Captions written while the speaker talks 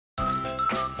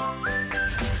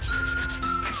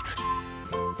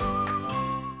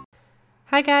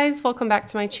Hi guys, welcome back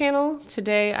to my channel.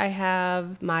 Today I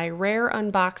have my rare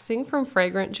unboxing from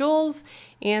Fragrant Jewels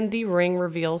and the ring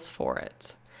reveals for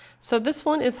it. So this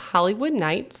one is Hollywood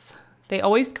Nights. They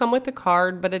always come with a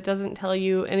card, but it doesn't tell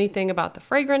you anything about the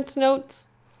fragrance notes.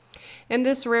 And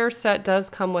this rare set does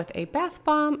come with a bath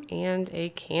bomb and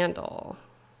a candle.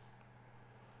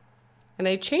 And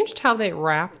they changed how they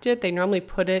wrapped it. They normally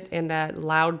put it in that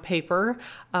loud paper,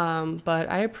 but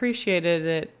I appreciated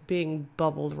it being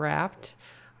bubbled wrapped.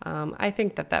 I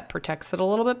think that protects it a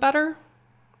little bit better.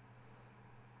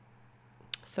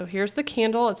 So here's the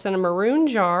candle. It's in a maroon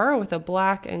jar with a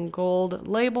black and gold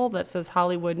label that says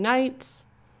Hollywood Nights.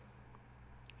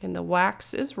 And the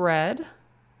wax is red.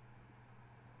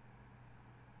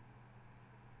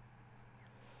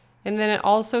 And then it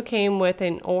also came with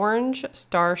an orange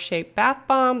star-shaped bath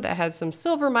bomb that has some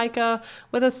silver mica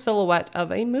with a silhouette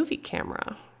of a movie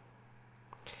camera.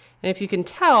 And if you can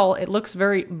tell, it looks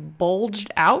very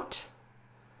bulged out.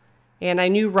 And I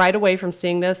knew right away from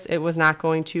seeing this, it was not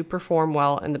going to perform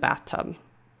well in the bathtub.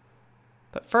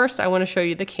 But first, I want to show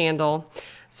you the candle.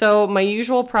 So my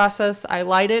usual process, I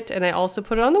light it and I also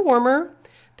put it on the warmer.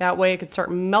 That way it could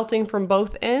start melting from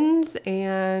both ends,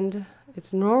 and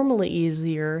it's normally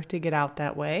easier to get out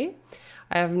that way.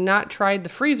 I have not tried the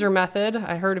freezer method.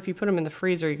 I heard if you put them in the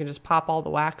freezer, you can just pop all the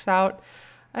wax out.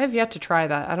 I have yet to try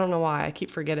that. I don't know why. I keep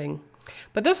forgetting.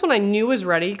 But this one I knew was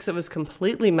ready because it was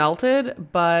completely melted,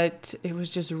 but it was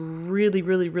just really,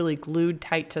 really, really glued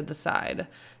tight to the side.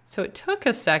 So it took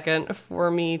a second for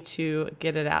me to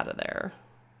get it out of there.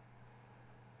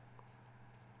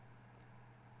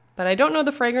 But I don't know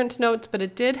the fragrance notes, but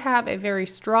it did have a very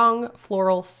strong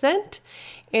floral scent,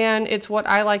 and it's what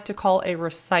I like to call a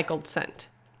recycled scent.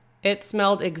 It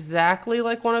smelled exactly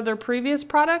like one of their previous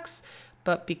products,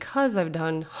 but because I've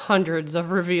done hundreds of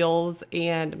reveals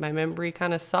and my memory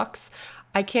kind of sucks,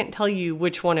 I can't tell you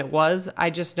which one it was.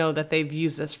 I just know that they've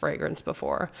used this fragrance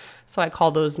before, so I call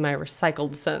those my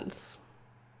recycled scents.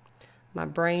 My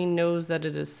brain knows that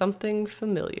it is something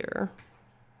familiar.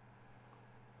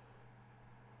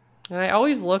 And I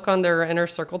always look on their inner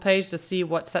circle page to see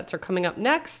what sets are coming up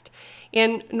next.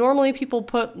 And normally people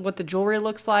put what the jewelry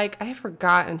looks like. I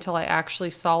forgot until I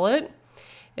actually saw it.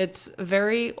 It's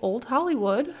very old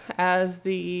Hollywood, as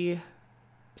the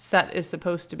set is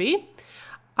supposed to be.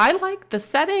 I like the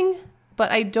setting,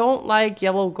 but I don't like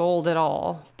yellow gold at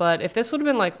all. But if this would have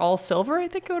been like all silver, I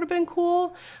think it would have been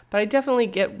cool. But I definitely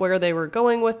get where they were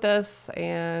going with this.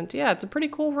 And yeah, it's a pretty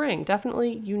cool ring.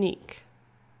 Definitely unique.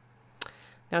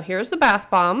 Now here's the bath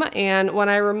bomb, and when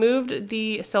I removed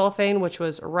the cellophane, which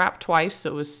was wrapped twice, so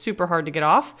it was super hard to get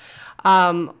off,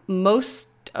 most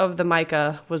of the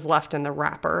mica was left in the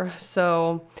wrapper.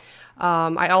 So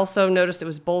I also noticed it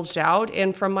was bulged out,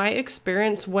 and from my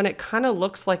experience, when it kind of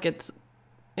looks like it's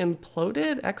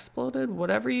imploded, exploded,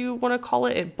 whatever you want to call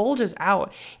it, it bulges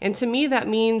out. And to me, that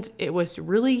means it was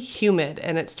really humid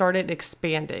and it started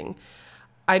expanding.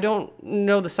 I don't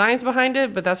know the science behind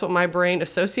it, but that's what my brain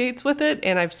associates with it.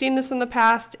 And I've seen this in the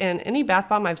past, and any bath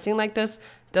bomb I've seen like this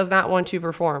does not want to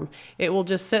perform. It will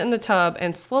just sit in the tub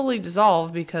and slowly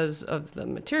dissolve because of the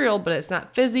material, but it's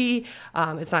not fizzy.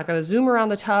 It's not going to zoom around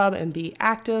the tub and be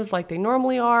active like they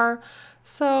normally are.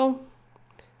 So,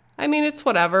 I mean, it's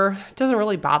whatever. It doesn't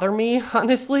really bother me,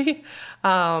 honestly.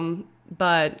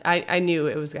 But I knew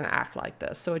it was going to act like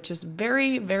this. So it just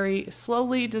very, very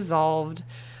slowly dissolved.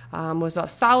 Was a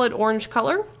solid orange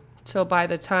color. So by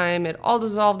the time it all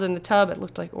dissolved in the tub, it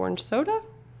looked like orange soda.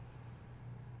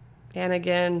 And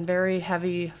again, very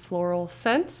heavy floral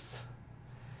scents.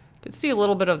 You could see a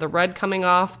little bit of the red coming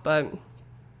off, but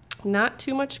not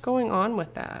too much going on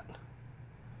with that.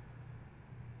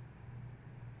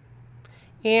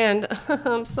 And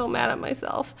I'm so mad at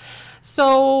myself.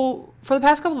 So for the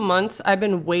past couple of months, I've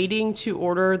been waiting to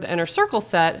order the Inner Circle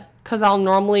set because I'll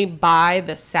normally buy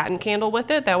the satin candle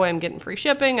with it. That way I'm getting free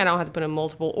shipping. I don't have to put in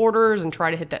multiple orders and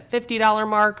try to hit that $50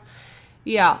 mark.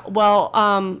 Yeah, well,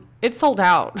 it sold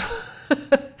out.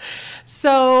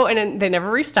 So, and then they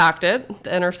never restocked it,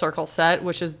 the Inner Circle set,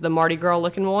 which is the Mardi Gras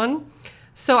looking one.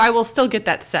 So I will still get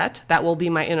that set. That will be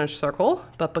my Inner Circle.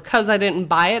 But because I didn't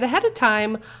buy it ahead of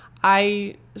time,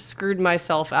 I screwed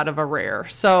myself out of a rare.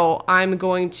 So I'm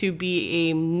going to be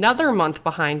another month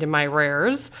behind in my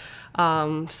rares.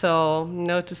 So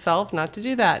note to self not to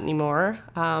do that anymore.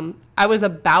 I was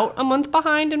about a month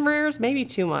behind in rares, maybe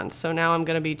 2 months. So now I'm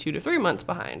going to be 2 to 3 months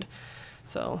behind.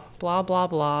 So blah, blah,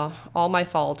 blah. All my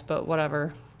fault, but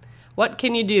whatever. What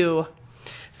can you do?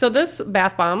 So this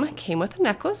bath bomb came with a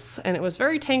necklace, and it was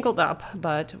very tangled up,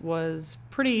 but was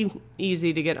pretty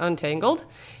easy to get untangled.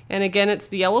 And again, it's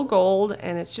the yellow gold,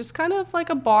 and it's just kind of like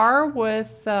a bar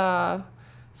with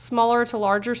smaller to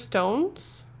larger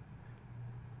stones.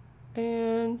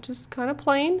 And just kind of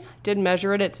plain. Did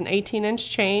measure it. It's an 18-inch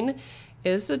chain. It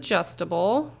is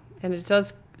adjustable, and it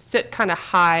does sit kind of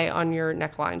high on your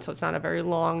neckline, so it's not a very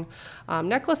long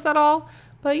necklace at all.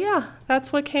 But yeah,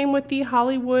 that's what came with the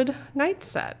Hollywood night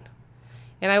set.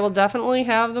 And I will definitely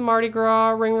have the Mardi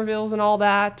Gras ring reveals and all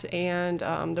that, and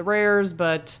the rares,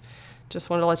 but just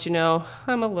wanted to let you know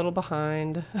I'm a little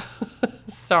behind.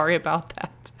 Sorry about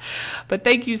that. But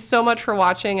thank you so much for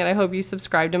watching, and I hope you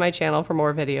subscribe to my channel for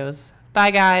more videos.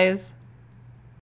 Bye, guys.